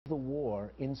the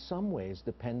war in some ways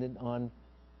dependent on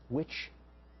which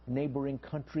neighboring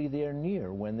country they're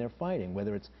near when they're fighting,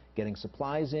 whether it's getting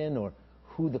supplies in or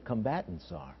who the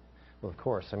combatants are. Well, of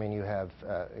course. I mean, you have,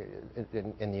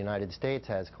 in the United States,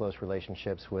 has close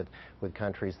relationships with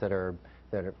countries that are,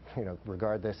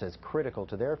 regard this as critical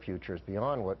to their futures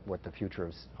beyond what the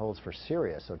future holds for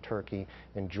Syria. So Turkey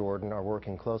and Jordan are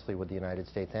working closely with the United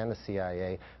States and the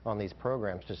CIA on these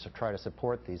programs just to try to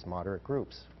support these moderate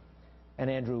groups. And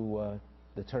Andrew,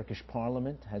 the Turkish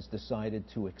parliament has decided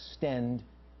to extend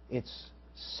its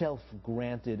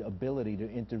self-granted ability to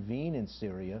intervene in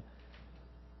Syria.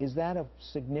 Is that a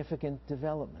significant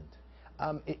development?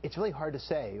 It's really hard to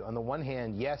say. On the one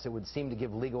hand, yes, it would seem to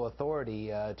give legal authority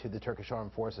to the Turkish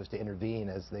armed forces to intervene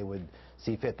as they would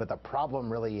see fit. But the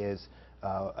problem really is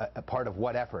a part of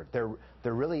what effort? There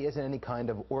really isn't any kind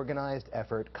of organized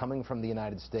effort coming from the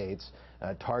United States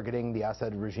targeting the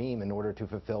Assad regime in order to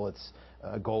fulfill its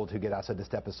goal to get Assad to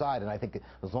step aside. And I think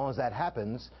as long as that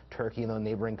happens, Turkey and the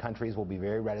neighboring countries will be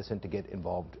very reticent to get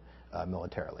involved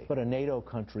militarily. But a NATO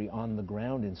country on the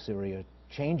ground in Syria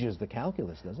changes the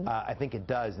calculus, doesn't it? I think it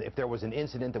does. If there was an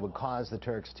incident that would cause the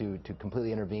Turks to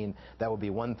completely intervene, that would be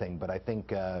one thing. But I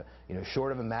think,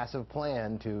 short of a massive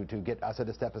plan to get Assad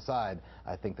to step aside,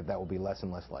 I think that will be less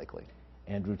and less likely.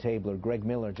 Andrew Tabler, Greg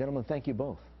Miller, gentlemen, thank you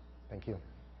both. Thank you.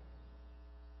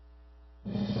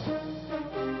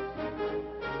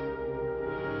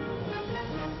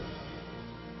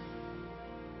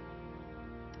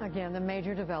 Again, the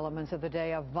major developments of the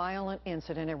day. A violent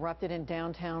incident erupted in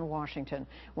downtown Washington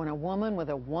when a woman with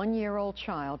a one-year-old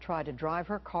child tried to drive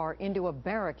her car into a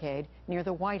barricade near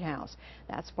the White House.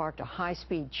 That sparked a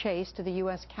high-speed chase to the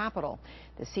U.S. Capitol.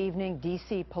 This evening,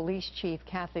 D.C. Police Chief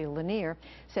Kathy Lanier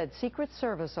said Secret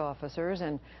Service officers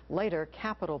and later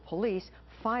Capitol Police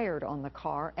fired on the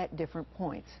car at different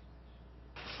points.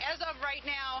 As of right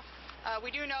now,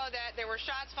 we do know that there were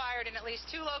shots fired in at least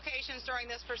 2 locations during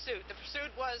this pursuit. The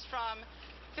pursuit was from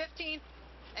 15th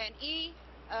and E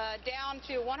down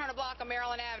to 100 block of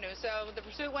Maryland Avenue. So the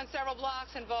pursuit went several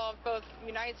blocks, involved both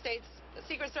United States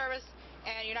Secret Service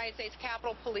and United States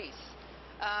Capitol Police.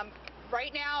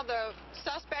 Right now, the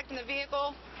suspect in the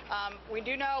vehicle, we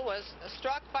do know, was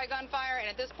struck by gunfire and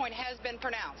at this point has been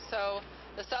pronounced. So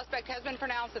the suspect has been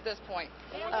pronounced at this point.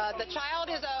 The child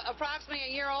is approximately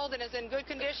a year old and is in good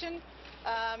condition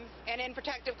and in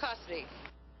protective custody.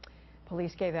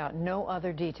 Police gave out no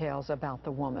other details about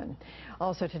the woman.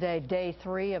 Also today, day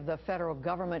 3 of the federal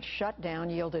government shutdown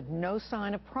yielded no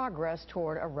sign of progress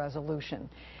toward a resolution.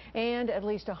 And at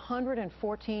least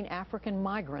 114 African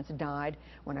migrants died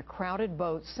when a crowded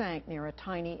boat sank near a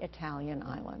tiny Italian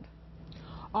island.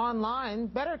 Online,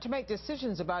 better to make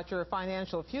decisions about your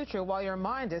financial future while your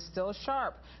mind is still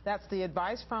sharp. That's the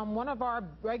advice from one of our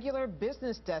regular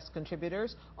Business Desk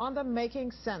contributors on the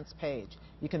Making Sense page.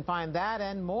 You can find that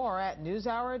and more at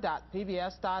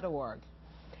newshour.pbs.org.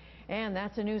 And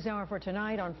that's a NewsHour for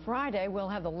tonight. On Friday, we'll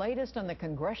have the latest on the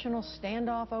congressional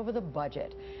standoff over the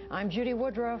budget. I'm Judy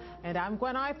Woodruff. And I'm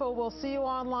Gwen Ifill. We'll see you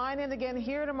online and again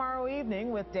here tomorrow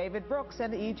evening with David Brooks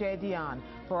and E.J. Dionne.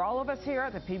 For all of us here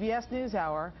at the PBS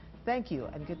NewsHour, thank you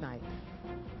and good night.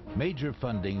 Major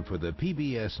funding for the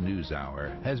PBS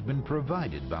NewsHour has been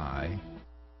provided by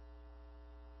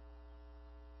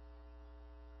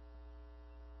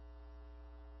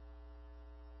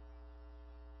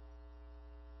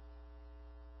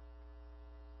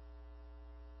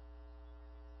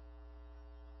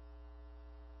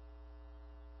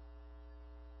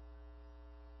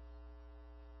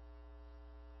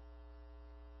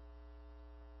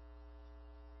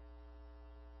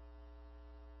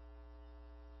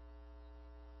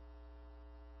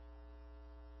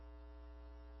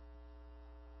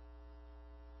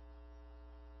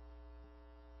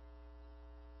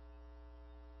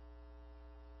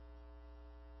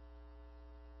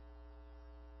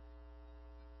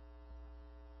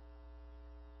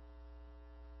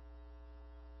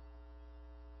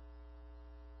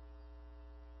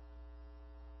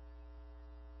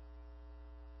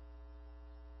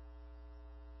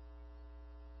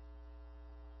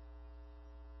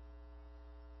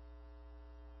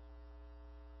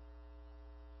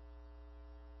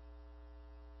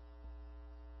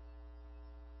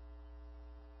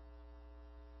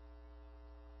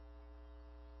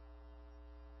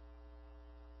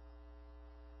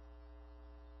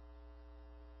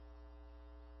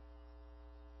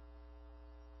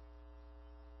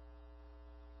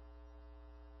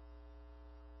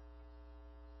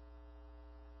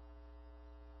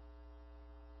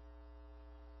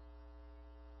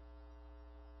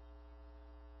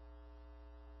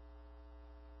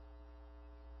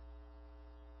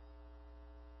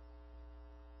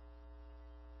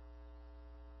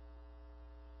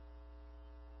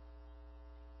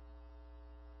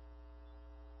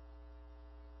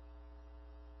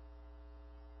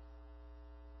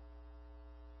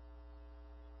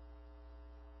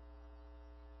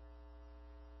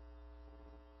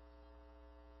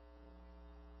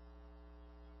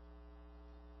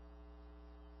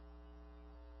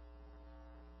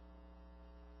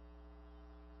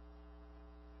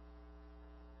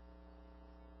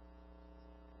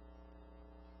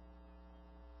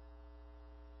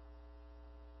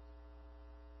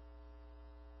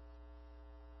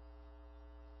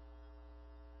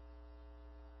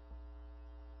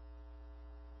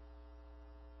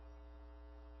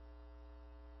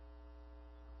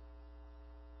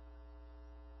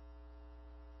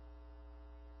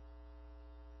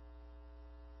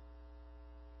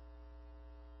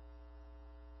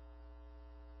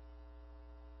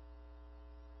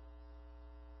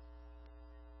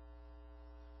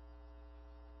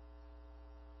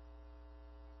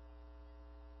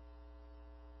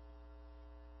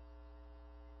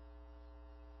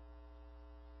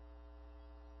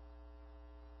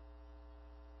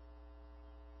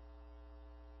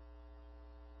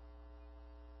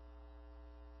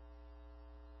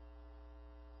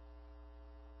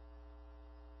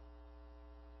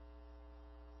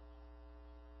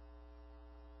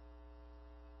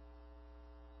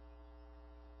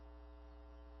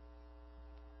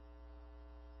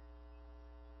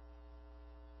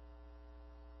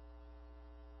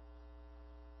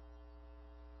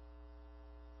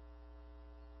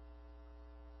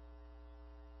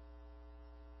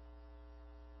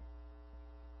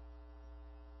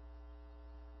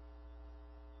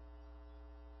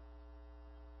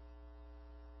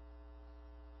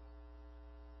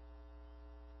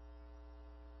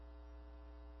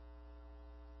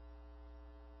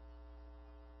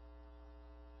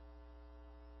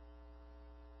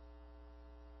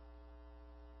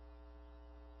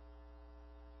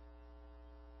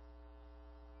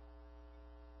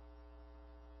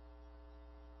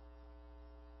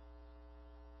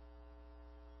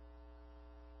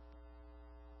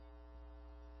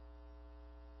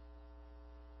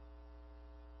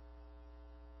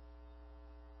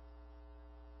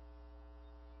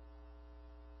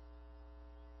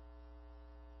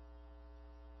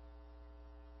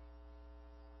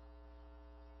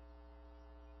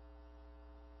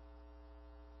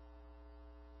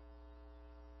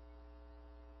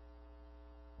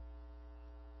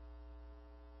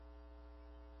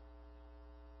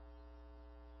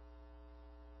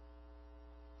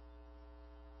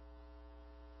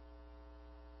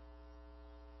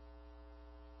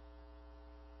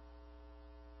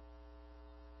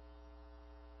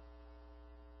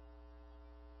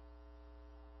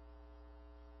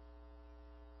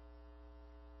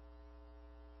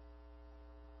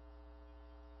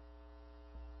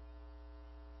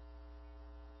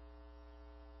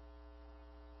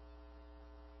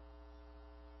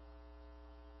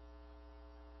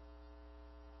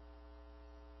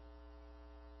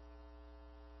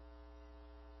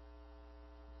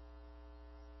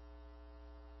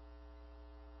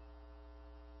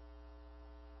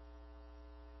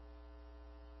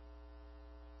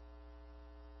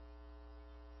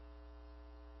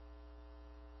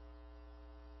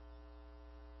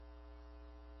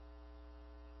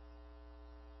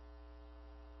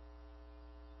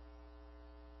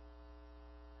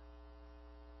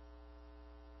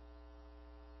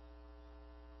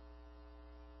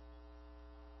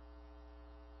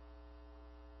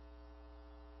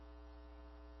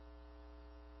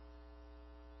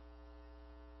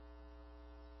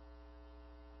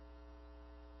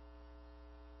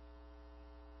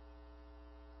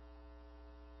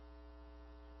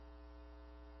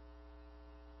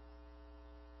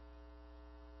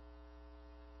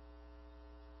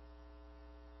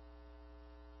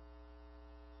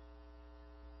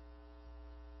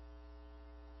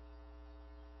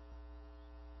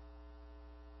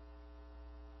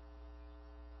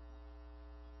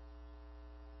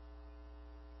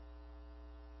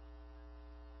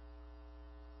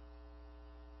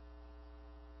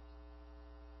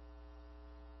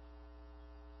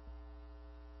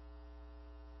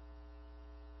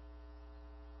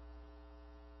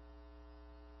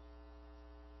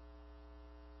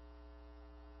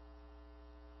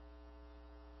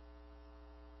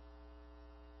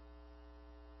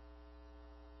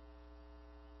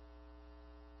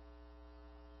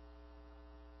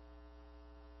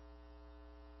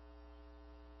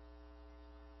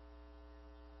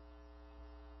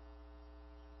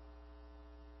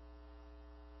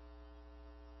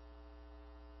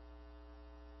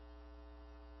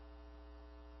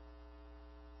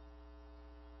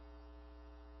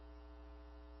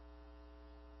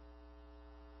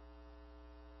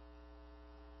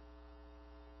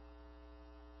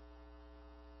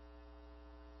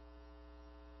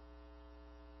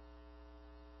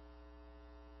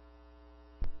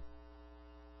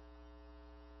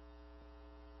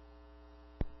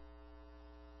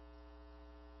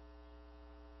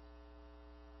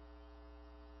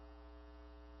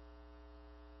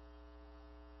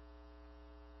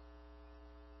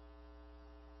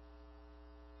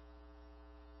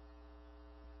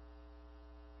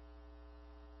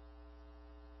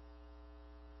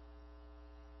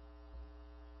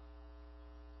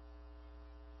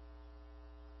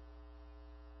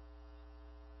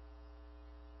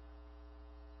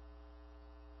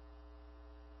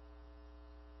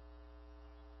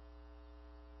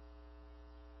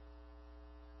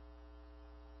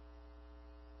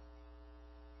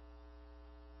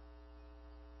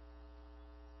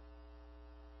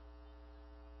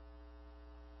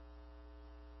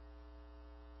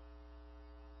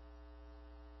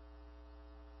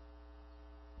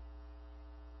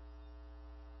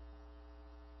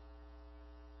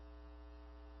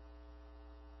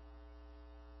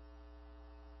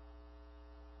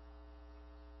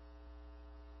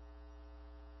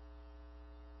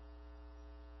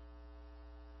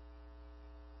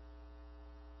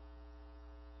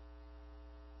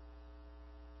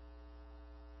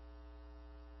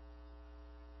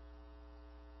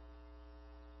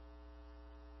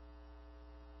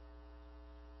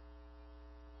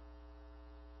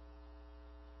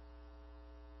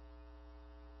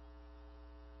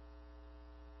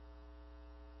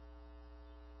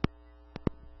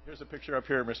Here's a picture up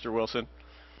here, Mr. Wilson.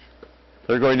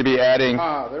 They're going to be adding...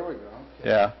 Ah, there we go. Okay.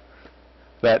 Yeah.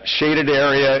 That shaded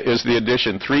area is the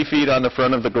addition. 3 feet on the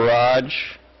front of the garage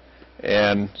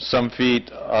and some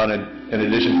feet on in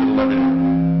addition to the living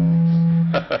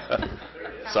room.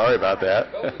 Sorry about that.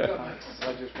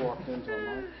 I just walked into a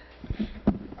mic.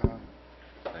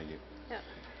 Thank you. Yeah.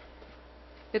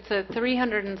 It's a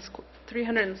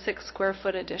 306 square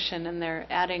foot addition, and they're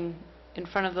adding in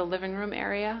front of the living room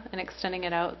area and extending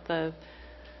it out. The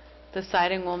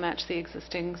siding will match the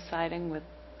existing siding with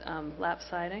lap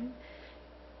siding.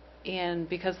 And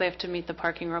because they have to meet the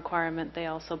parking requirement, they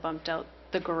also bumped out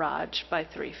the garage by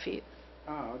 3 feet.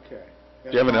 Oh, okay.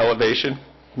 Do you have an elevation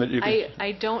that you can...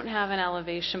 I don't have an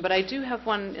elevation, but I do have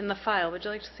one in the file. Would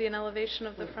you like to see an elevation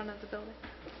of the front of the building?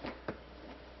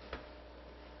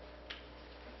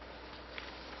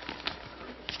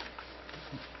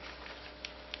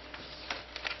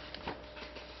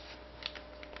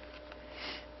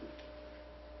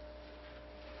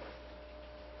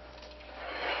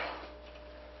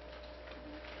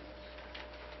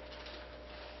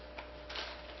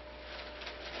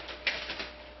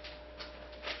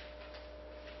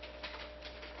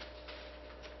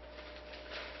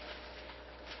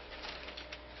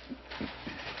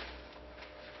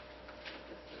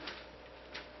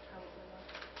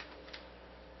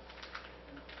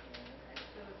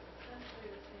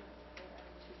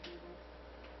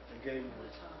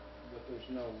 But there's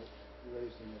no raising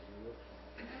of the roof.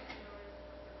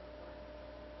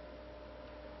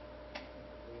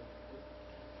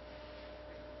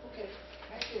 Okay,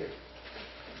 thank you.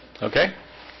 Okay.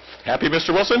 Happy,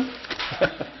 Mr. Wilson?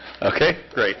 Okay,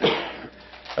 great.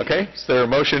 Okay, is there a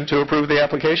motion to approve the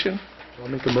application? I'll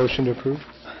make a motion to approve.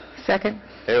 Second.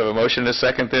 Okay, we have a motion and a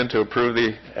second then to approve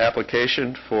the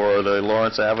application for the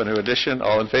Lawrence Avenue addition.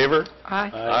 All in favor?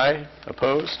 Aye. Aye.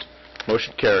 Opposed?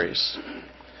 Motion carries.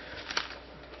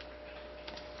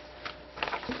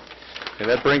 Okay,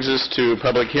 that brings us to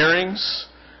public hearings.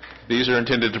 These are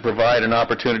intended to provide an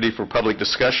opportunity for public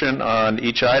discussion on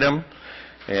each item.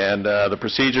 And the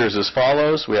procedure is as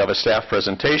follows. We have a staff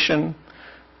presentation,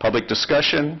 public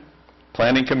discussion,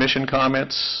 Planning Commission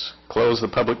comments, close the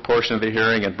public portion of the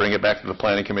hearing, and bring it back to the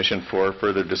Planning Commission for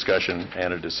further discussion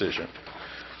and a decision.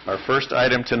 Our first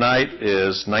item tonight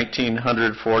is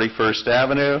 1900 41st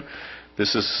Avenue.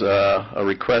 This is a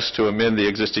request to amend the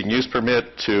existing use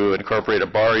permit to incorporate a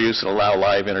bar use and allow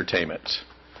live entertainment.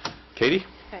 Katie?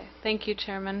 Okay. Thank you,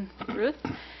 Chairman Ruth.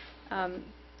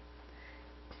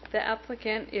 The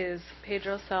applicant is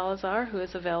Pedro Salazar, who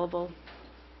is available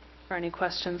for any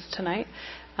questions tonight.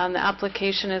 The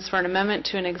application is for an amendment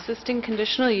to an existing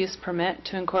conditional use permit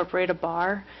to incorporate a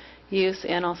bar use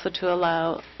and also to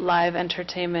allow live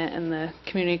entertainment in the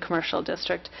community commercial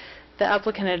district. The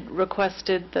applicant had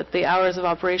requested that the hours of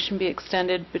operation be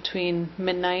extended between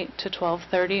midnight to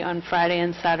 12:30 on Friday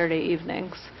and Saturday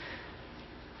evenings.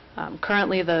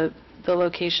 Currently, the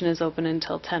location is open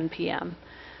until 10 p.m.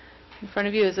 In front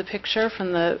of you is a picture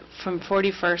from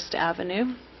 41st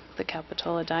Avenue, the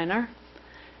Capitola Diner.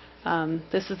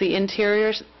 This is the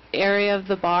interior area of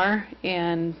the bar,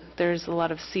 and there's a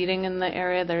lot of seating in the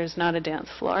area. There is not a dance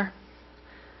floor.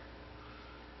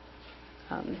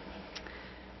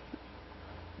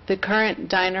 The current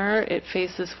diner, it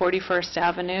faces 41st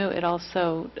Avenue. It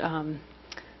also,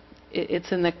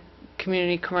 it's in the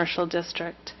community commercial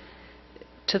district.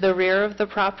 To the rear of the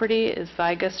property is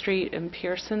Viga Street and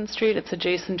Pearson Street. It's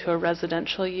adjacent to a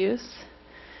residential use.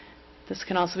 This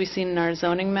can also be seen in our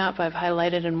zoning map. I've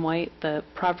highlighted in white the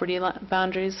property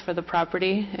boundaries for the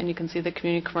property, and you can see the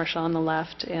community commercial on the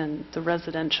left and the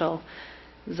residential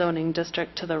zoning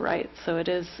district to the right. So it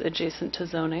is adjacent to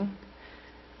zoning.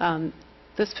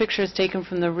 This picture is taken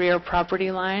from the rear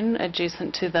property line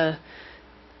adjacent to the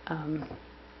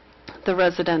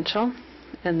residential,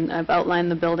 and I've outlined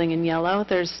the building in yellow.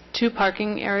 There's 2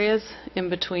 parking areas in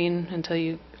between until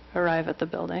you arrive at the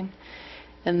building.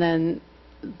 And then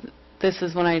this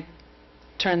is when I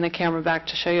turn the camera back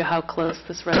to show you how close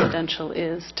this residential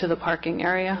is to the parking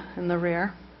area in the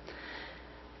rear.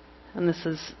 And this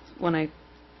is when I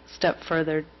step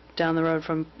further down the road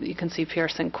from, you can see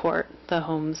Pearson Court, the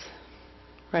homes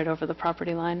right over the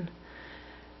property line.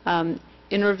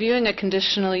 In reviewing a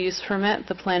conditional use permit,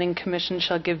 the Planning Commission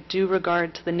shall give due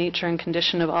regard to the nature and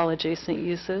condition of all adjacent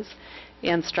uses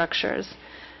and structures.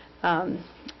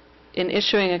 In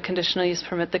issuing a conditional use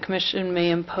permit, the Commission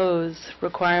may impose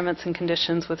requirements and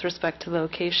conditions with respect to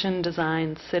location,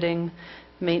 design, sitting,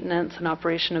 maintenance, and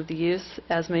operation of the use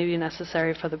as may be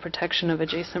necessary for the protection of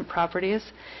adjacent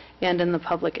properties and in the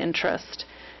public interest.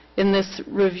 In this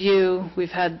review, we've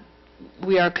had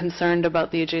we are concerned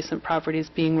about the adjacent properties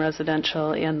being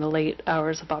residential and the late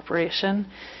hours of operation.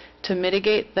 To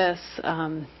mitigate this,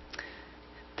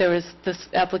 this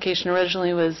application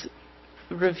originally was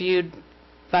reviewed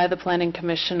by the Planning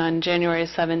Commission on January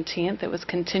 17th. It was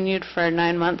continued for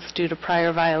 9 months due to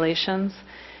prior violations.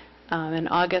 In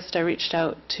August, I reached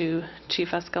out to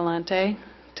Chief Escalante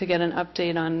to get an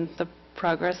update on the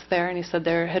progress there, and he said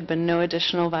there had been no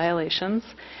additional violations.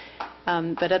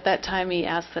 But at that time, he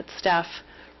asked that staff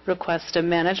request a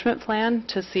management plan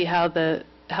to see how the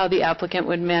applicant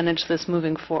would manage this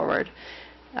moving forward.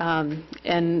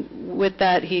 And with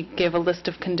that, he gave a list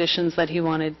of conditions that he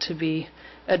wanted to be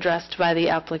addressed by the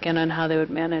applicant on how they would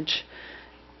manage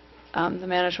the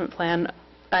management plan.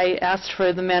 I asked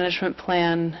for the management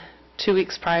plan 2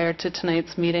 weeks prior to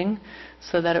tonight's meeting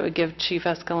so that it would give Chief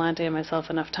Escalante and myself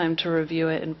enough time to review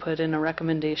it and put in a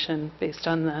recommendation based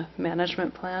on the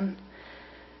management plan.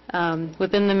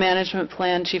 Within the management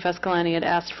plan, Chief Escalante had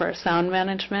asked for sound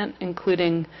management,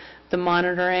 including the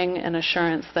monitoring and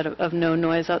assurance that of no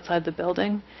noise outside the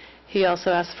building. He also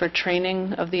asked for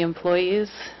training of the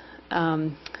employees.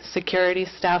 Security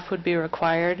staff would be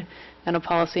required, and a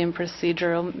policy and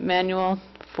procedural manual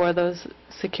for those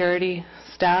security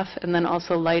staff, and then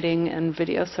also lighting and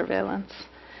video surveillance.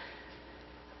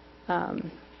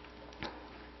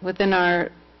 Within our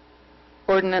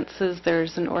ordinances,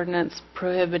 there's an ordinance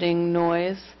prohibiting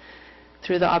noise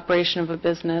through the operation of a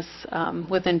business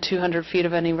within 200 feet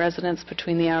of any residence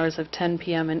between the hours of 10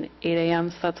 p.m. and 8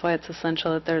 a.m. So that's why it's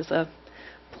essential that there's a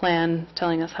plan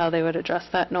telling us how they would address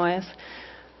that noise.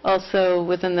 Also,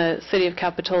 within the City of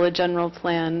Capitola general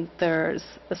plan, there's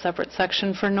a separate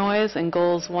section for noise, and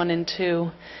goals 1 and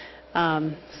 2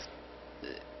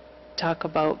 talk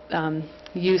about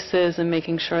uses and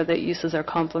making sure that uses are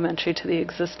complementary to the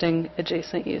existing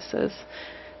adjacent uses,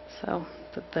 so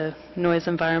that the noise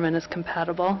environment is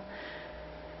compatible.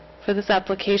 For this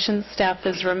application, staff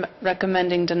is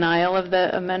recommending denial of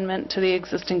the amendment to the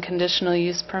existing conditional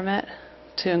use permit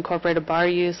to incorporate a bar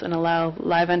use and allow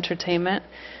live entertainment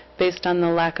based on the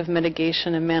lack of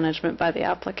mitigation and management by the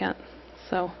applicant.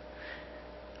 So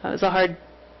it was a hard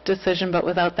decision, but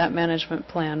without that management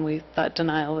plan, we thought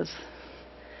denial was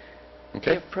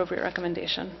the appropriate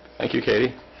recommendation. Thank you,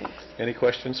 Katie. Thanks. Any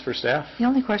questions for staff? The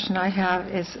only question I have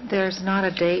is there's not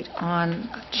a date on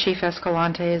Chief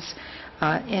Escalante's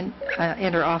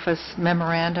inter-office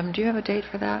memorandum. Do you have a date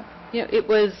for that? Yeah, it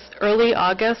was early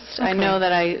August. Okay. I know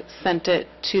that I sent it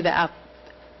to the I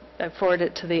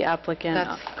forwarded it to the applicant.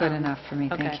 That's good enough for me.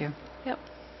 Okay. Thank you. Yep.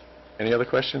 Any other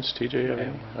questions? TJ, you have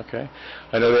any? Okay.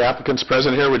 I know the applicant's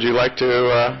present here. Would you like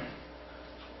to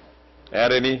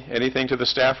add anything to the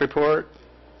staff report?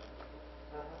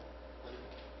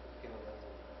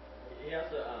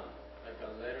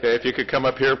 Okay, if you could come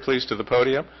up here, please, to the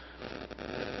podium.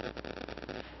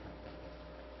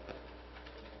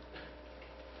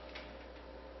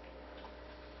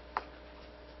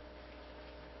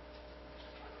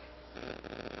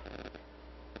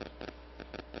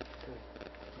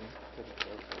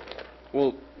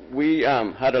 Well, we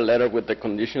had a letter with the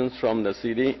conditions from the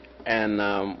city, and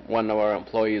one of our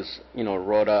employees,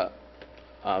 wrote a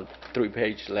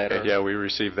 3-page letter. Okay, yeah, we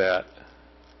received that.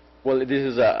 Well, this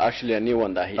is actually a new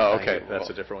one that he. Oh, okay, that's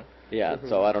a different one. Yeah,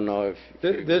 so I don't know if.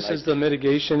 This is the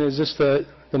mitigation. Is this the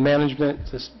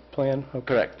management this plan?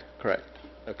 Okay. Correct.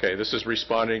 Okay, this is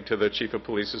responding to the Chief of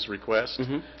Police's request.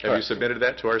 Mm-hmm. Have you submitted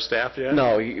that to our staff yet?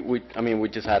 No, we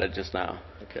just had it just now.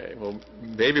 Okay, well,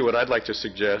 maybe what I'd like to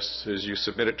suggest is you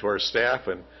submit it to our staff,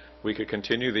 and we could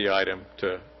continue the item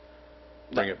to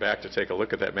bring it back to take a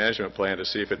look at that management plan to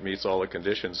see if it meets all the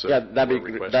conditions. Yeah,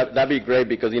 that'd be great,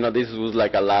 because this was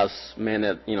like a last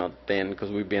minute thing,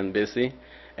 because we've been busy,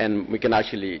 and we can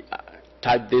actually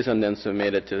type this and then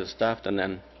submit it to the staff, and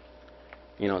then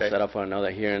set up for another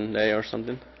hearing day or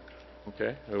something.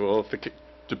 Okay. Well,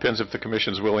 depends if the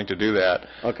commission's willing to do that.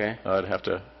 Okay. I'd have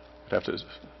to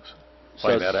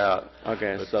find that out.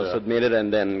 Okay. But, so submit it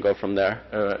and then go from there.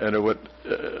 And it would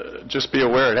just be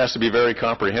aware it has to be very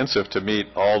comprehensive to meet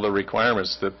all the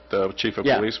requirements that the Chief of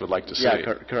Police would like to see.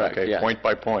 Yeah, correct. Okay. Yeah. Point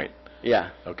by point. Yeah.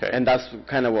 Okay. And that's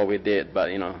kind of what we did, but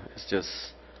it's just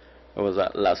it was a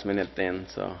last minute thing,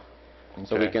 so. Okay.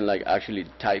 So we can actually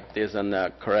type this in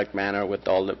the correct manner with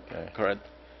all the correct.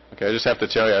 Okay, I just have to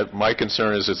tell you, my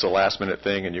concern is it's a last-minute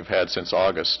thing, and you've had since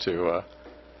August to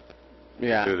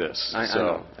do this. I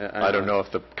know. I don't know if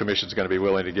the commission's going to be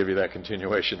willing to give you that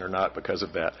continuation or not because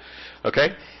of that.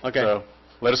 Okay? Okay. So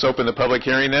let us open the public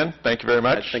hearing then. Thank you very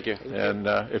much. Thank you. And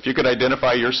if you could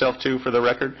identify yourself, too, for the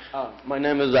record. My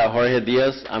name is Jorge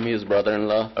Diaz. I'm his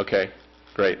brother-in-law. Okay.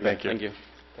 Great. Thank you. Thank you.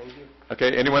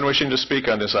 Okay, anyone wishing to speak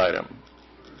on this item?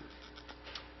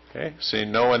 Okay,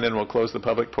 seeing no one, then we'll close the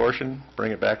public portion,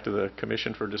 bring it back to the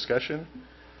commission for discussion.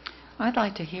 I'd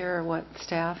like to hear what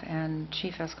staff and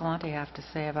Chief Escalante have to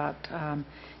say about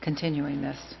continuing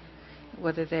this,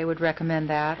 whether they would recommend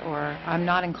that, or I'm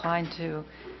not inclined to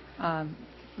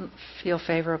feel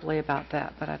favorably about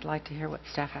that, but I'd like to hear what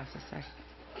staff has to say.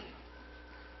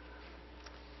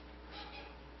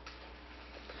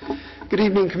 Good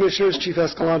evening, Commissioners. Chief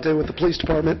Escalante with the Police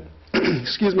Department.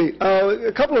 Excuse me.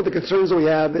 A couple of the concerns that we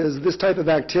have is this type of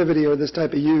activity or this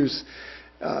type of use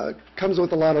comes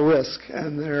with a lot of risk,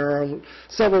 and there are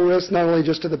several risks not only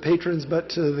just to the patrons but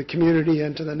to the community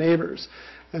and to the neighbors.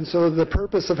 And so the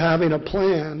purpose of having a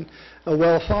plan, a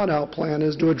well-thought-out plan,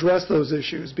 is to address those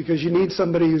issues, because you need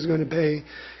somebody who's going to pay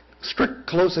strict,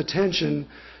 close attention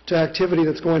to activity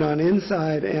that's going on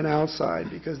inside and outside,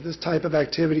 because this type of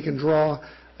activity can draw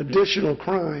additional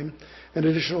crime and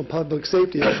additional public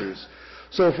safety issues.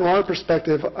 So from our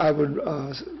perspective, I would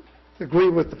agree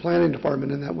with the Planning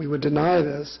Department in that we would deny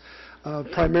this,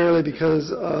 primarily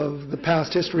because of the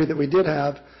past history that we did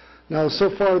have. Now, so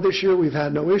far this year, we've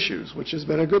had no issues, which has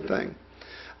been a good thing.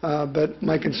 But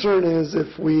my concern is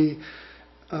if we,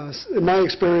 in my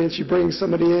experience, you bring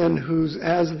somebody in who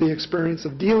has the experience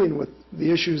of dealing with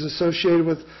the issues associated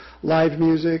with live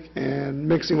music and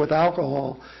mixing with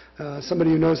alcohol, somebody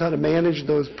who knows how to manage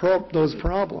those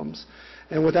problems,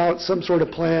 and without some sort of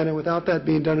plan and without that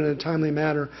being done in a timely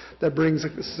manner, that brings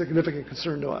a significant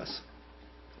concern to us.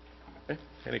 Okay.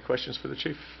 Any questions for the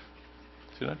Chief?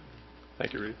 See none?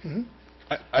 Thank you, Reed. Mm-hmm.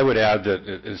 I would add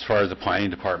that as far as the Planning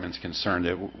Department is concerned,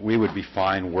 that we would be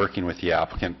fine working with the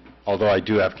applicant, although I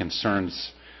do have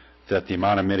concerns that the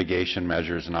amount of mitigation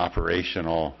measures and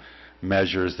operational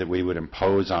measures that we would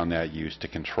impose on that use to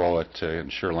control it, to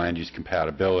ensure land use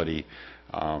compatibility,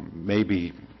 may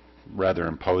be rather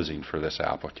imposing for this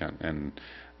applicant, and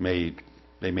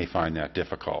they may find that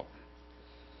difficult.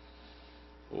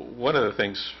 One of the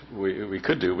things we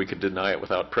could do, we could deny it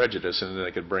without prejudice, and then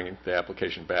they could bring the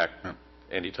application back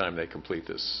anytime they complete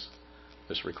this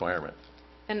requirement.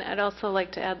 And I'd also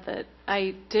like to add that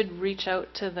I did reach out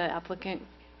to the applicant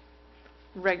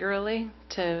regularly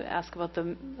to ask about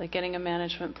getting a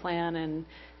management plan, and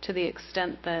to the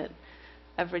extent that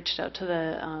I've reached out to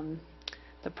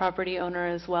the property owner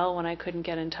as well when I couldn't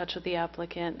get in touch with the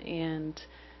applicant, and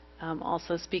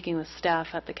also speaking with staff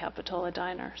at the Capitola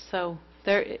Diner. So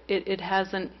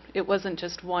it wasn't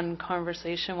just one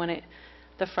conversation. When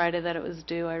the Friday that it was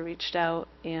due, I reached out,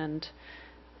 and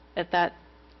at that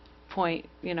point,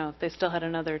 they still had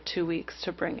another 2 weeks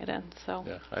to bring it in. So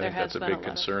yeah, I think that's a big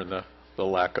concern, the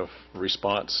lack of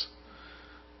response.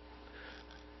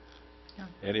 Yeah.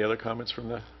 Any other comments from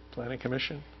the Planning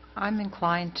Commission? I'm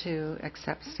inclined to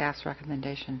accept staff's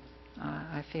recommendation.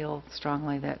 I feel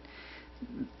strongly that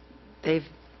they've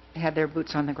had their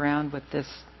boots on the ground with this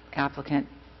applicant,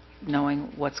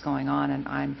 knowing what's going on, and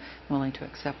I'm willing to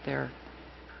accept their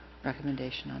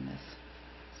recommendation on this.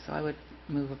 So I would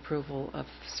move approval of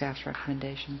staff's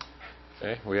recommendation.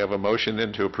 Okay, we have a motion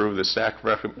then to approve the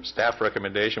staff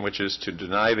recommendation, which is to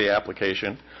deny the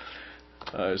application.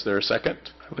 Is there a second?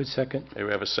 I would second. Okay, we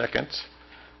have a second.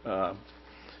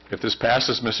 If this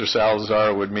passes, Mr. Salazar,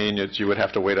 it would mean that you would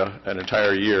have to wait an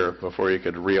entire year before you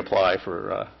could reapply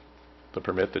for the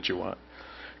permit that you want.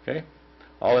 Okay,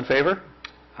 all in favor?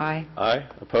 Aye. Aye.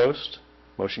 Opposed?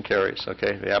 Motion carries.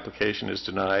 Okay, the application is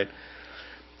denied.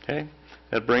 Okay,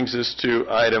 that brings us to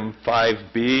item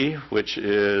 5B, which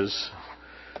is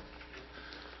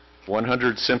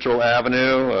 100 Central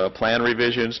Avenue, plan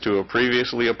revisions to a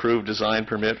previously approved design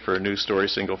permit for a new-story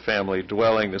single-family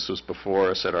dwelling. This was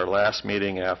before us at our last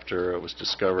meeting after it was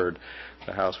discovered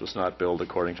the house was not built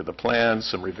according to the plans.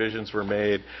 Some revisions were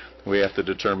made. We have to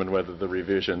determine whether the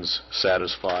revisions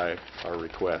satisfy our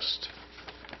request.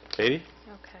 Katie?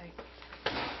 Okay.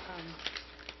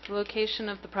 The location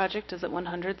of the project is at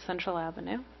 100 Central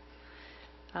Avenue.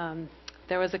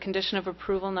 There was a condition of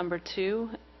approval number 2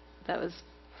 that was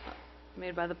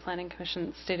made by the Planning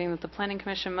Commission, stating that the Planning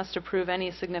Commission must approve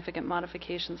any significant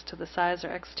modifications to the size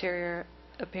or exterior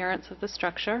appearance of the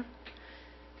structure.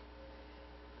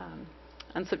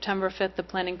 On September 5th, the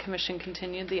Planning Commission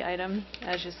continued the item,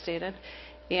 as you stated,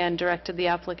 and directed the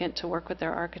applicant to work with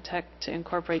their architect to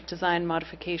incorporate design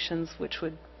modifications which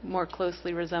would more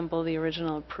closely resemble the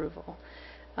original approval.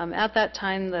 At that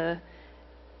time, the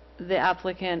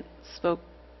applicant spoke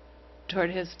toward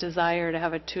his desire to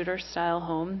have a Tudor-style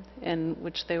home, in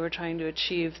which they were trying to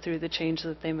achieve through the changes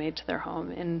that they made to their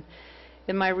home.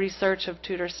 In my research of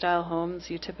Tudor-style homes,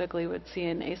 you typically would see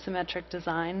an asymmetric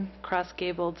design,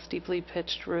 cross-gabled, steeply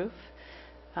pitched roof,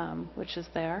 which is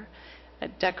there.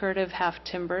 Decorative half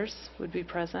timbers would be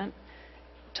present.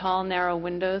 Tall, narrow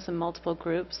windows in multiple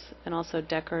groups, and also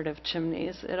decorative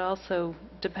chimneys. It also,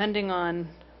 depending on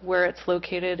where it's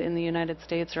located in the United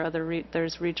States or other,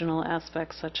 there's regional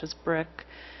aspects such as brick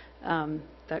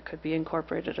that could be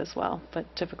incorporated as well, but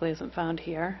typically isn't found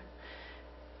here.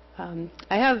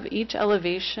 I have each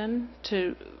elevation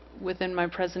within my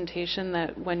presentation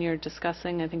that when you're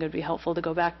discussing, I think it would be helpful to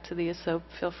go back to these, so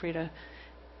feel free to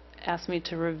ask me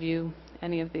to review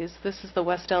any of these. This is the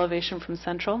west elevation from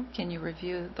Central. Can you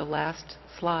review the last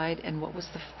slide, and what was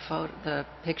the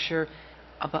picture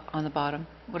on the bottom?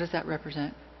 What does that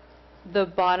represent? The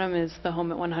bottom is the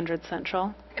home at 100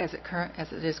 Central. As it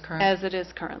is current? As it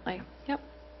is currently. Yep.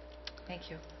 Thank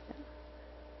you.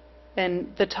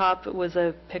 And the top was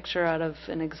a picture out of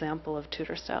an example of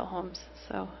Tudor-style homes.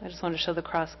 So I just wanted to show the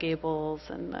cross gables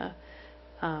and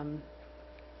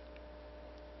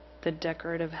the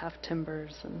decorative half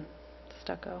timbers and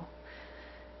stucco.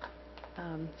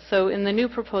 So in the new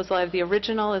proposal, I have the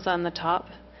original is on the top,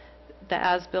 the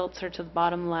as-builts are to the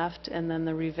bottom left, and then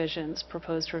the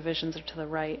proposed revisions are to the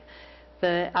right.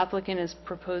 The applicant is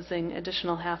proposing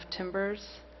additional half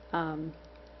timbers,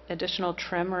 additional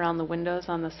trim around the windows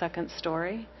on the second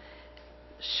story,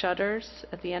 shutters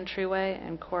at the entryway,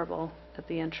 and corbel at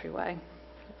the entryway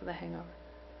of the hangover.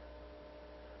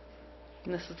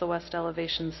 And this is the west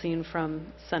elevation seen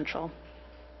from Central.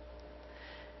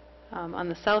 On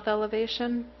the south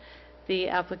elevation, the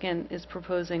applicant is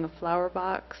proposing a flower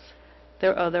box.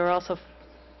 There were also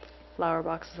flower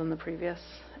boxes on the previous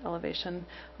elevation.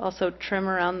 Also trim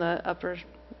around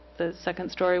the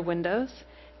second story windows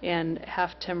and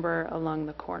half timber along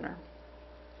the corner.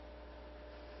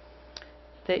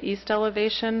 The east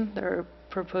elevation, they're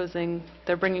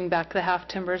bringing back the half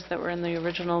timbers that were in the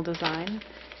original design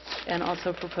and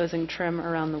also proposing trim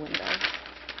around the windows.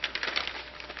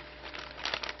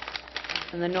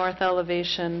 In the north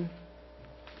elevation,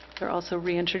 they're also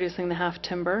reintroducing the half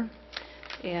timber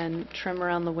and trim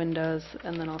around the windows,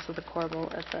 and then also the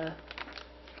corbel at the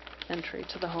entry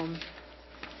to the home.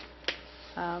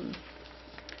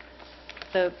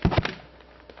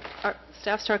 Our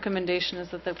staff's recommendation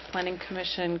is that the Planning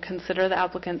Commission consider the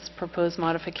applicant's proposed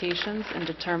modifications and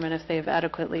determine if they have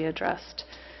adequately addressed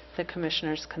the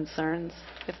Commissioner's concerns.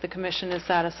 If the Commission is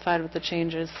satisfied with the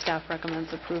changes, staff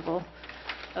recommends approval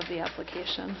of the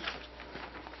application.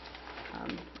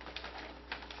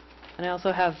 And I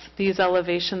also have these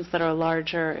elevations that are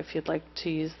larger if you'd like to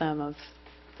use them.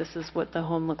 This is what the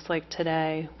home looks like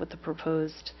today with the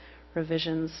proposed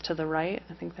revisions to the right.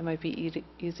 I think that might be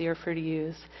easier for you to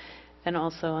use. And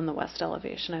also on the west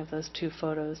elevation, I have those two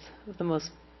photos of the most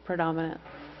predominant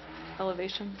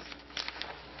elevations.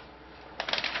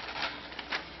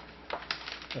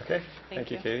 Okay.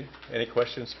 Thank you, Katie. Any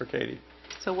questions for Katie?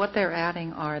 So what they're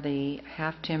adding are the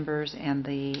half timbers and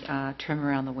the trim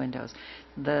around the windows.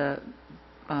 The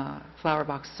flower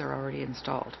boxes are already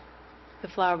installed. The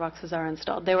flower boxes are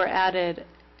installed. They were added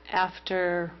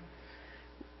after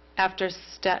I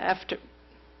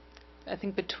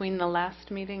think between the last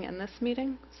meeting and this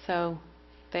meeting, so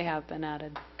they have been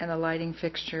added. And the lighting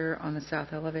fixture on the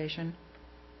south elevation?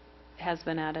 Has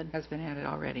been added. Has been added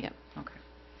already? Yep. Okay.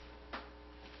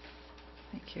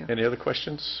 Thank you. Any other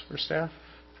questions for staff?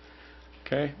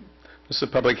 Okay. This is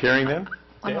a public hearing then?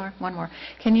 One more.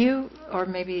 Can you, or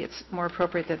maybe it's more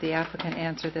appropriate that the applicant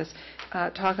answer this,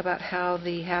 talk about how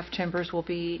the half timbers will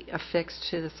be affixed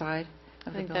to the side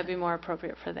of the building? I think that'd be more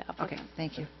appropriate for the applicant. Okay,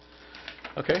 thank you.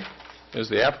 Okay. Is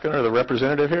the applicant or the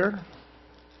representative here?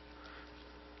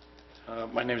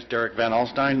 My name is Derek Van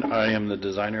Alstyne. I am the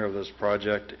designer of this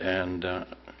project, and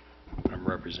I'm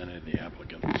representing the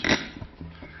applicant.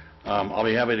 I'll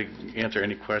be happy to answer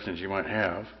any questions you might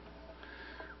have.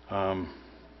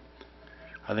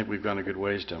 I think we've gone a good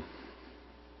ways to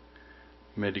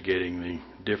mitigating the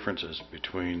differences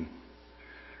between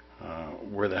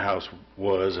where the house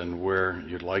was and where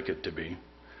you'd like it to be.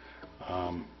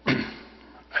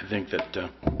 I think that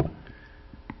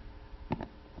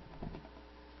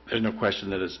there's no question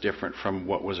that it's different from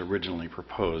what was originally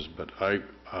proposed, but I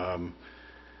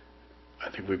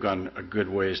think we've gone a good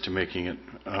ways to making it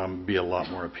be a lot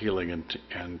more appealing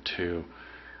and to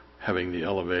having the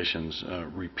elevations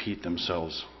repeat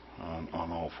themselves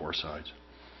on all four sides.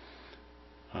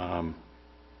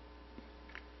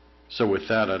 So with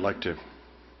that, I'd like to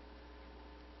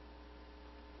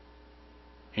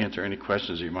answer any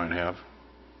questions you might have.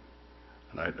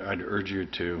 And I'd urge you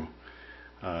to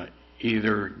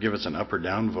either give us an up or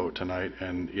down vote tonight,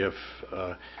 and if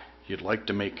you'd like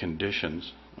to make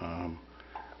conditions,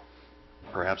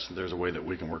 perhaps there's a way that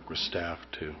we can work with staff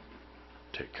to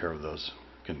take care of those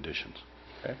conditions.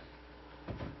 Okay.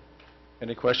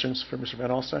 Any questions for Mr. Van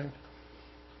Alstyne?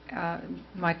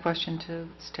 My question to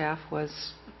staff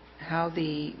was how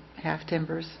the half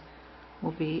timbers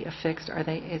will be affixed.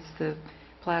 Is the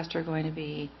plaster going to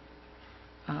be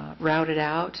routed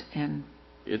out? And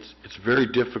It's very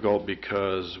difficult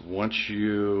because once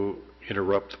you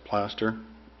interrupt the plaster,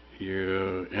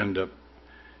 you end up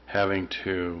having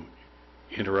to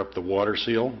interrupt the water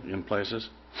seal in places.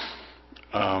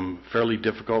 Fairly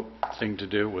difficult thing to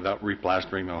do without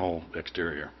replastering the whole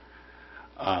exterior.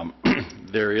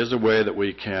 There is a way that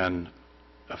we can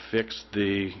affix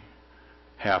the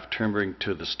half timbering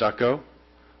to the stucco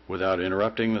without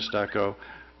interrupting the stucco,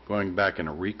 going back and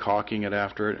recaulking it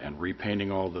after it and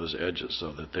repainting all those edges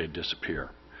so that they disappear.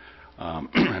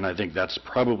 And I think that's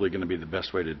probably going to be the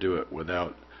best way to do it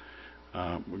without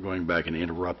going back and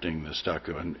interrupting the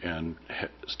stucco and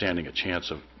standing a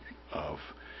chance of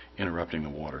interrupting the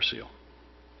water seal.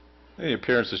 The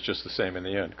appearance is just the same in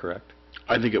the end, correct?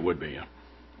 I think it would be, yeah.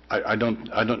 I don't,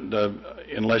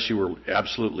 unless you were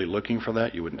absolutely looking for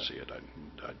that, you wouldn't see it.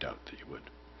 I doubt that you would.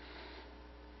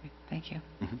 thank you.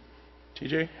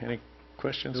 TJ, any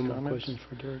questions, No comments? more questions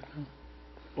for Derek. No.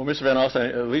 Well, Mr. Van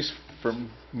Alstyne, at least for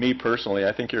me personally,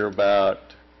 I think you're about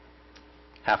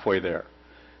halfway there.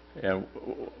 And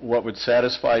what would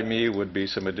satisfy me would be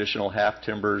some additional half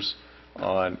timbers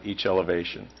on each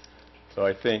elevation. So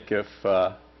I think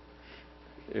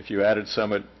if you added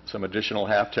some additional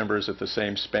half timbers at the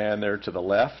same span there to the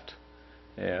left,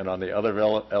 and on the other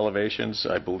elevations,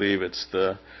 I believe it's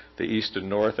the east and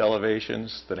north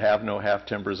elevations that have no half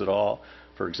timbers at all.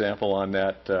 For example, on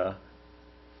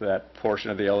that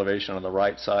portion of the elevation on the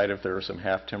right side, if there are some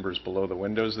half timbers below the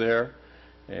windows there,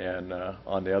 and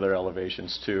on the other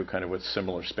elevations too, kind of with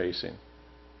similar spacing.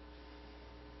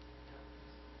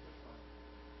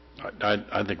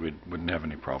 I think we wouldn't have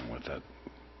any problem with that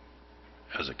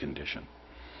as a condition.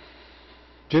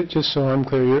 Just so I'm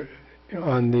clear, you're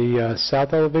on the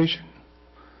south elevation?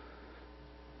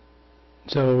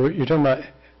 So you're talking about,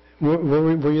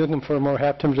 were you looking for more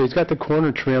half timbers? He's got the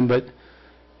corner trim, but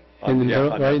in the middle,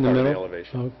 right in the middle?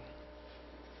 Elevation. Oh.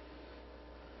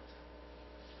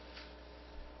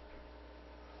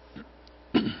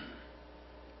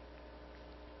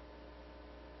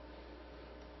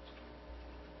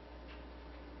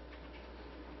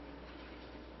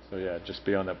 So yeah, just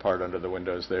be on that part under the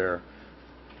windows there.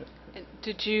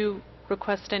 Did you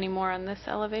request any more on this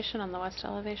elevation, on the west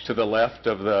elevation? To the left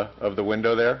of the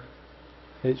window there?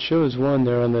 It shows one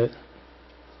there on the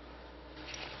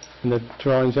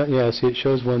drawings. Yeah, see, it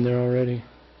shows one there already.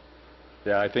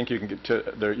 Yeah, I think you can get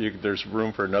to there. There's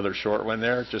room for another short one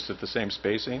there, just at the same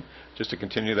spacing, just to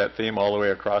continue that theme all the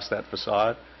way across that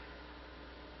facade.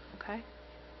 Okay.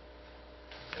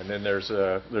 And then there's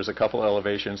a couple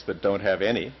elevations that don't have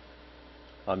any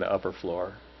on the upper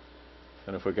floor.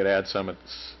 And if we could add some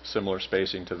similar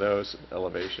spacing to those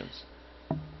elevations,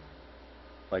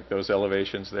 like those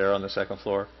elevations there on the second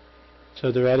floor.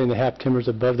 So they're adding the half timbers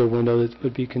above the window that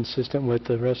would be consistent with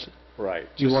the rest. Right.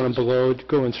 You want them below,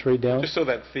 going straight down? Just so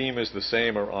that theme is the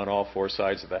same on all four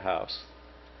sides of the house.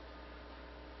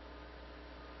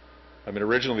 I mean,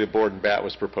 originally the board and bat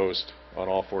was proposed on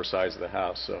all four sides of the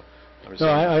house, so I'm No,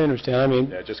 I understand. I mean,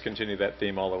 yeah, just continue that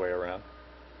theme all the way around.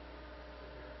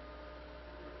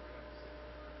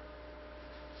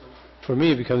 for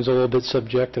me, it becomes a little bit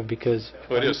subjective because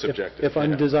Well, it is subjective. if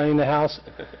I'm yeah. designing the house,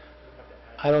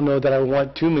 I don't know that I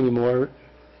want too many more.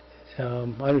 I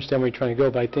understand where you're trying to go,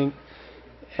 but I think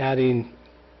adding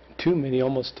too many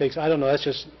almost takes, I don't know, that's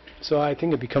just, so I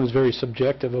think it becomes very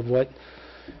subjective of what,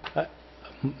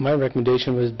 my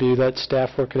recommendation would be let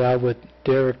staff work it out with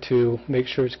Derek to make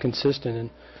sure it's consistent. And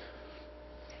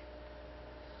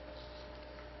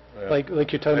like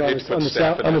you're talking about on the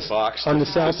south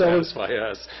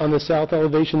on the south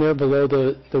elevation there below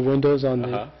the windows on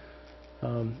the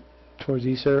towards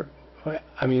the east there.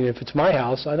 I mean, if it's my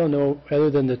house, I don't know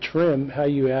other than the trim how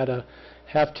you add a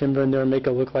half timber in there and make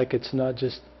it look like it's not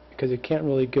just because it can't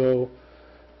really go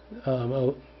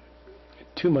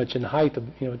too much in height,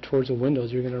 towards the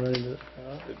windows. You're going to run into.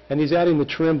 And he's adding the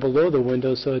trim below the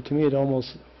windows, so to me it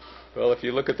almost. Well, if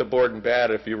you look at the board and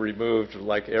bat, if you removed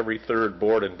like every third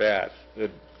board and bat,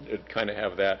 it'd kind of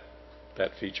have that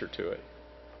feature to it.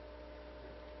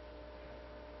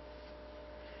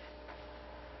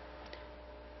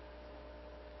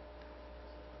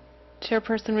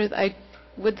 Chairperson Ruth, I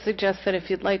would suggest that if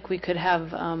you'd like, we could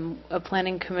have a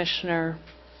planning commissioner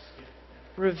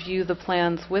review the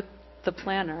plans with the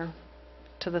planner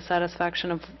to the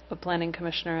satisfaction of a planning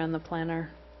commissioner and the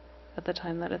planner at the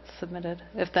time that it's submitted,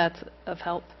 if that's of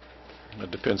help.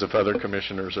 It depends if other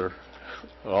commissioners are,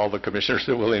 all the commissioners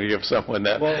are willing to give someone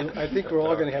that. Well, I think we're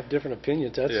all going to have different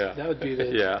opinions. Yeah. That would be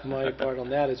my part on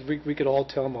that, is we could all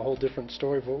tell him a whole different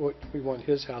story of what we want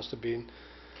his house to be.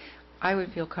 I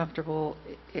would feel comfortable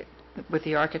with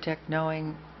the architect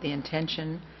knowing the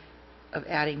intention of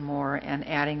adding more and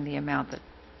adding the amount that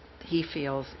he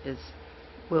feels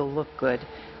will look good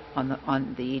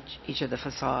on each of the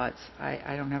facades.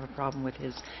 I don't have a problem with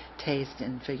his taste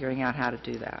in figuring out how to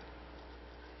do that.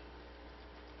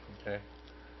 Okay.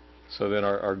 So then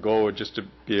our goal would just to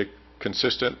be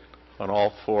consistent on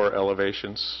all 4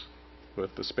 elevations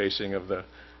with the spacing of the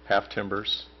half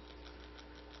timbers.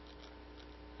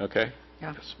 Okay?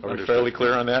 Yeah. Are we fairly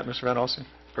clear on that, Mr. Van Alstyne?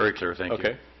 Very clear, thank you.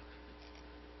 Okay.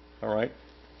 All right.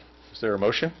 Is there a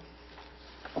motion?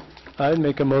 I'd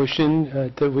make a motion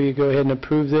that we go ahead and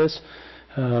approve this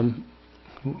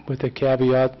with the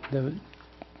caveat that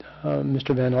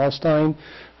Mr. Van Alstyne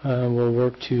will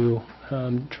work to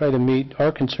try to meet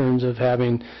our concerns of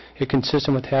having it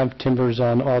consistent with half timbers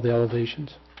on all the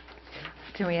elevations.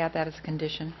 Can we add that as a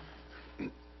condition?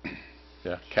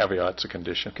 Yeah, caveat's a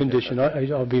condition. Condition.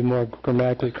 I'll be more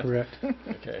grammatically correct.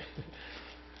 Okay.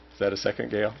 Is that a second,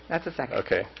 Gail? That's a second.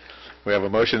 Okay. We have a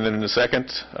motion and a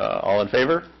second. All in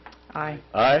favor? Aye.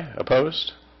 Aye.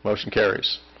 Opposed? Motion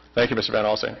carries. Thank you, Mr. Van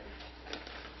Alstyne.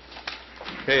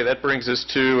 Okay, that brings us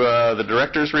to the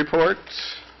director's report.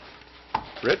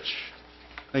 Rich?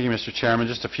 Thank you, Mr. Chairman.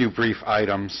 Just a few brief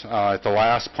items. At the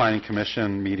last Planning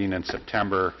Commission meeting in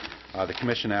September, the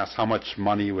Commission asked how much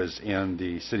money was in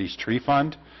the city's tree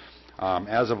fund.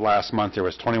 As of last month, there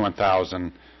was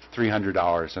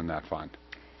 $21,300 in that fund.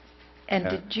 And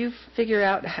did you figure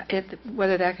out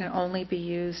whether that can only be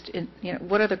used in,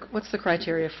 what's the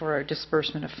criteria for a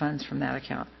disbursement of funds from that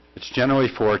account? It's generally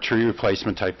for tree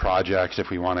replacement type projects, if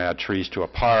we want to add trees to a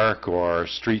park or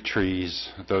street trees,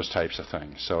 those types of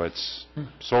things. So it's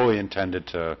solely intended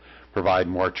to provide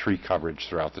more tree coverage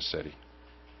throughout the city.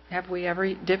 Have we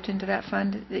ever dipped into that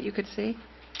fund that you could see?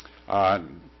 Not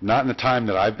in the time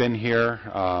that I've been here.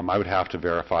 I would have to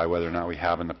verify whether or not we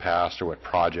have in the past or what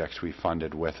projects we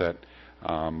funded with it.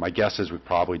 My guess is we've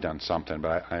probably done something,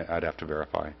 but I'd have to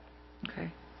verify. Okay.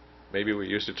 Maybe we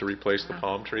used it to replace the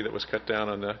palm tree that was cut down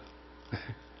on the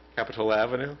Capitol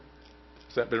Avenue.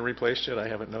 Has that been replaced yet? I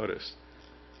haven't noticed.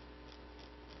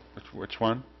 Which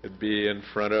one? It'd be in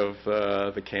front of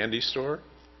the candy store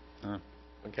on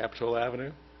Capitol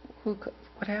Avenue. What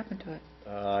happened to it?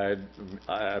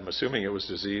 I'm assuming it was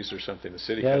diseased or something. The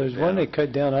city Yeah, cut there's it one down. they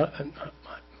cut down.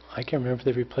 I can't remember if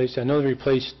they replaced it. I know they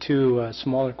replaced 2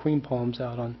 smaller queen palms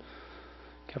out on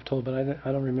Capitol, but I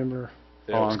don't remember.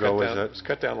 Yeah, How long ago was it? it? It was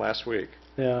cut down last week.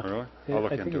 Yeah. Really? Yeah, I'll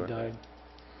look I think into it died.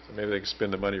 So maybe they can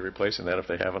spend the money replacing that if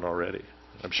they haven't already.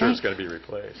 I'm sure it's going to be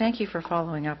replaced. Thank you for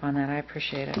following up on that. I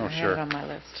appreciate it. Oh, I have sure. it on my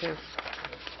list, too.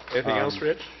 Anything else,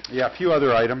 Rich? Yeah, a few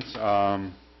other items.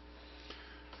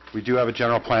 We do have a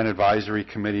General Plan Advisory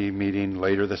Committee meeting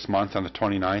later this month on the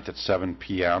 29th at 7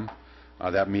 p.m.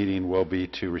 That meeting will be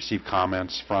to receive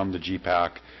comments from the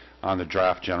GPAC on the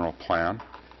draft general plan.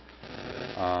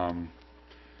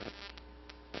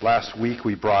 Last week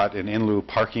we brought an in lieu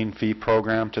parking fee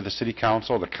program to the City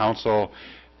Council. The Council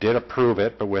did approve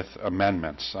it, but with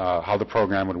amendments. How the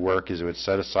program would work is it would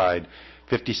set aside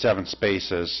 57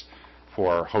 spaces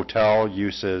for hotel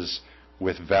uses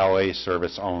with valet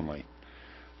service only.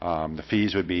 The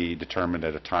fees would be determined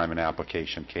at a time an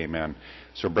application came in.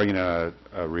 So we're bringing a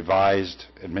revised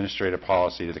administrative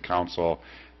policy to the Council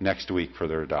next week for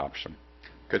their adoption.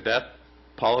 Could that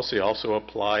policy also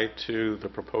apply to the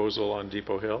proposal on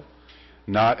Depot Hill?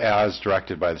 Not as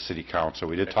directed by the City Council.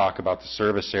 We did talk about the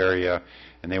service area,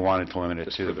 and they wanted to limit it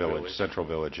Just to for the the village, village. central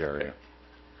village area.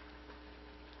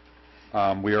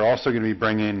 We are also going to be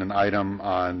bringing an item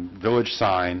on village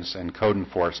signs and code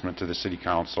enforcement to the City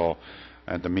Council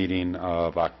at the meeting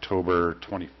of October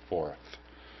 24th.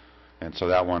 And so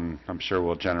that one, I'm sure,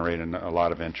 will generate a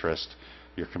lot of interest.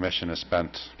 Your commission has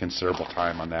spent considerable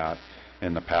time on that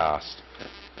in the past.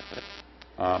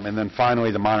 And then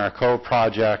finally, the Monarch Cove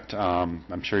project.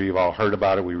 I'm sure you've all heard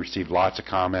about it. We received lots of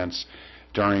comments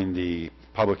during the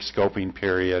public scoping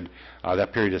period.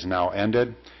 That period is now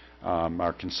ended.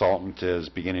 Our consultant is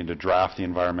beginning to draft the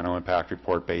environmental impact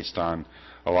report based on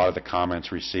a lot of the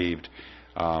comments received.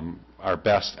 Our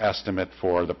best estimate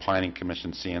for the Planning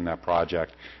Commission seeing that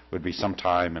project would be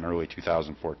sometime in early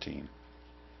 2014.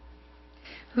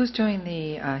 Who's doing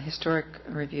the historic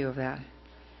review of that?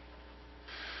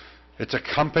 It's a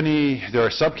company, they're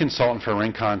a sub-consultant for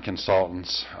Rincon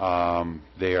Consultants.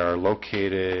 They are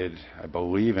located, I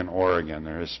believe, in Oregon.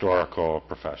 They're historical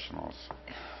professionals.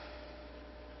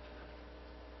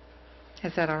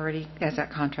 Has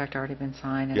that contract already been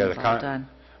signed and Yeah, it's all done?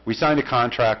 We signed a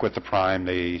contract with the prime.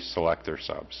 They select their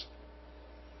subs.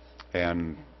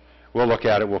 And we'll look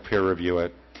at it. We'll peer review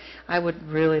it. I would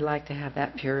really like to have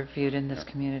that peer reviewed in this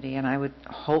community, and I would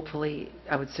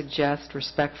suggest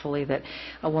respectfully that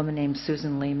a woman named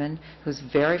Susan Lehman, who's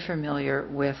very familiar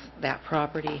with that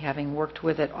property, having worked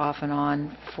with it off and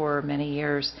on for many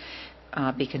years,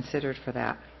 be considered for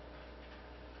that.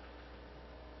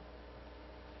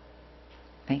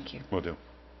 Thank you. Will do.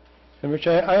 And Rich,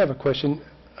 I have a question.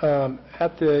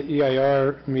 At the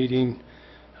EIR meeting,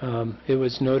 it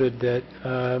was noted that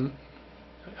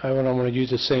I don't want to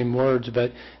use the same words,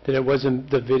 but that it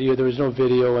wasn't the video. There was no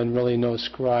video and really no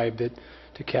scribe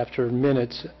to capture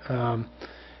minutes.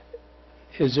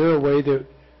 Is there a way that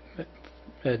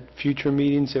at future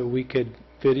meetings that we could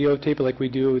videotape it like we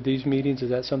do with these meetings?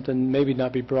 Is that something maybe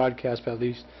not be broadcast, but at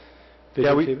least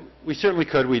videotape it? Yeah, we certainly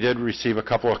could. We did receive a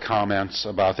couple of comments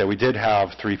about that. We did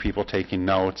have 3 people taking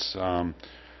notes.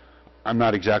 I'm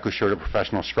not exactly sure what a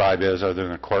professional scribe is other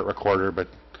than a court recorder, but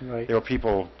right. There were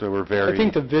people that were very... I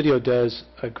think the video does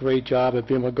a great job of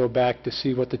being able to go back to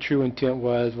see what the true intent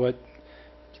was,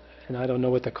 and I don't know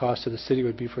what the cost of the city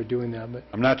would be for doing that. But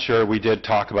I'm not sure. We did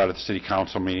talk about at the city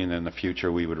council meeting in the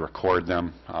future we would record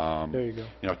them. There you go.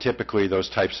 You know, typically those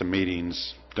types of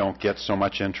meetings don't get so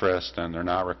much interest and they're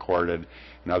not recorded.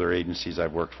 In other agencies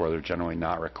I've worked for, they're generally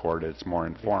not recorded. It's more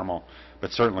informal.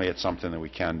 But certainly it's something that we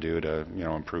can do to, you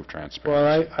know, improve transparency.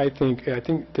 Well, I think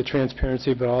the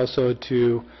transparency, but also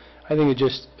I think it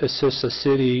just assists the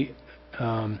city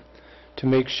to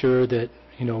make sure that,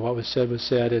 you know, what was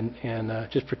said,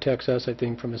 and just protects us, I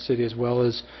think, from the city, as well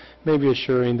as maybe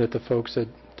assuring that the folks that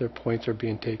their points are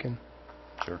being taken.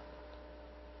 Sure.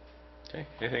 Okay.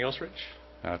 Anything else, Rich?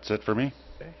 That's it for me.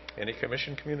 Okay. Any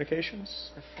commission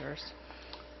communications?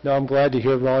 No, I'm glad to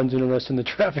hear Ron's interested in the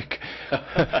traffic,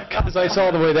 because I saw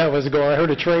the way that was going. I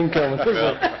heard a train coming.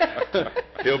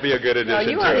 He'll be a good addition. Oh,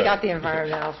 you already got the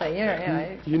environmental thing.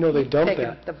 You know they dumped taken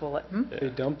that. The bullet. They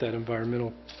dumped that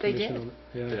environmental. They commission.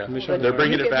 did. Yeah. Yeah. Commission on They're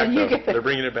bringing it back, then though. They're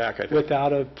bringing it back, I think.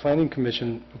 without a planning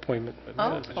commission appointment.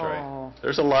 Oh. That's right.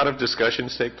 There's a lot of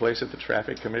discussions take place at the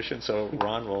Traffic Commission, so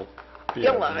Ron will be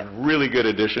a really good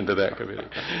addition to that committee.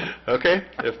 Okay,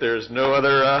 if there's no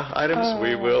other items,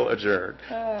 we will adjourn.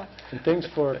 And thanks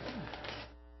for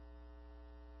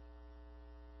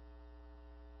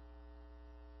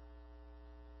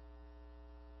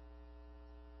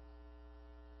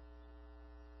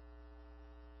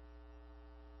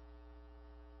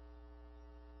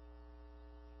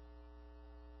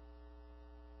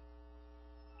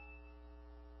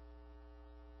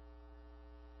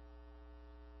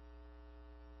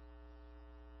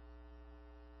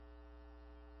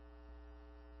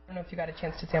I don't know if you got a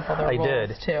chance to sample the I rolls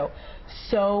did. too.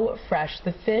 So fresh.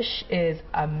 The fish is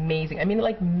amazing. I mean, it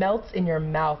like melts in your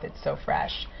mouth. It's so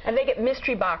fresh. And they get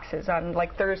mystery boxes on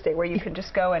like Thursday where you can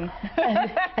just go and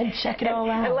check it all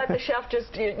out. And let the chef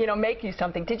just make you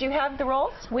something. Did you have the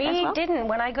rolls? We didn't.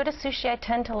 When I go to sushi, I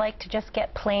tend to like to just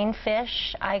get plain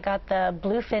fish. I got the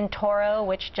bluefin toro,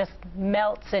 which just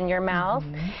melts in your mouth.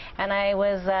 And I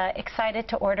was excited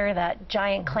to order that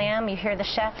giant clam. You hear the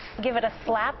chefs give it a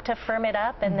slap to firm it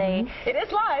up, and It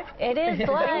is live. It is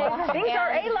live. Things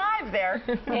are alive there.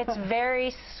 It's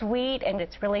very sweet and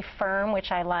it's really firm,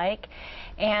 which I like.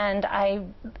 And I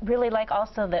really like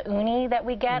also the uni that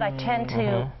we get. I tend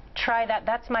to try that.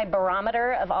 That's my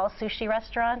barometer of all sushi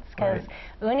restaurants, because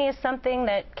uni is something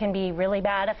that can be really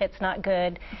bad if it's not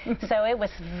good. So it was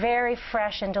very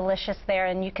fresh and delicious there,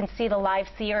 and you can see the live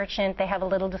sea urchin. They have a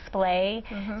little display,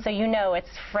 so you know it's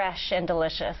fresh and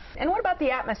delicious. And what about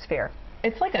the atmosphere?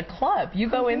 It's like a club. You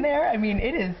go in there, I mean,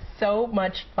 it is so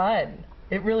much fun.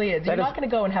 It really is. You're not going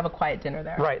to go and have a quiet dinner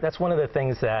there. Right. That's one of the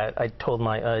things that I told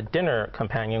my dinner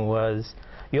companion was,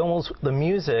 the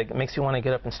music makes you want to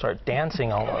get up and start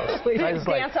dancing almost.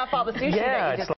 Dance off all the sushi that you just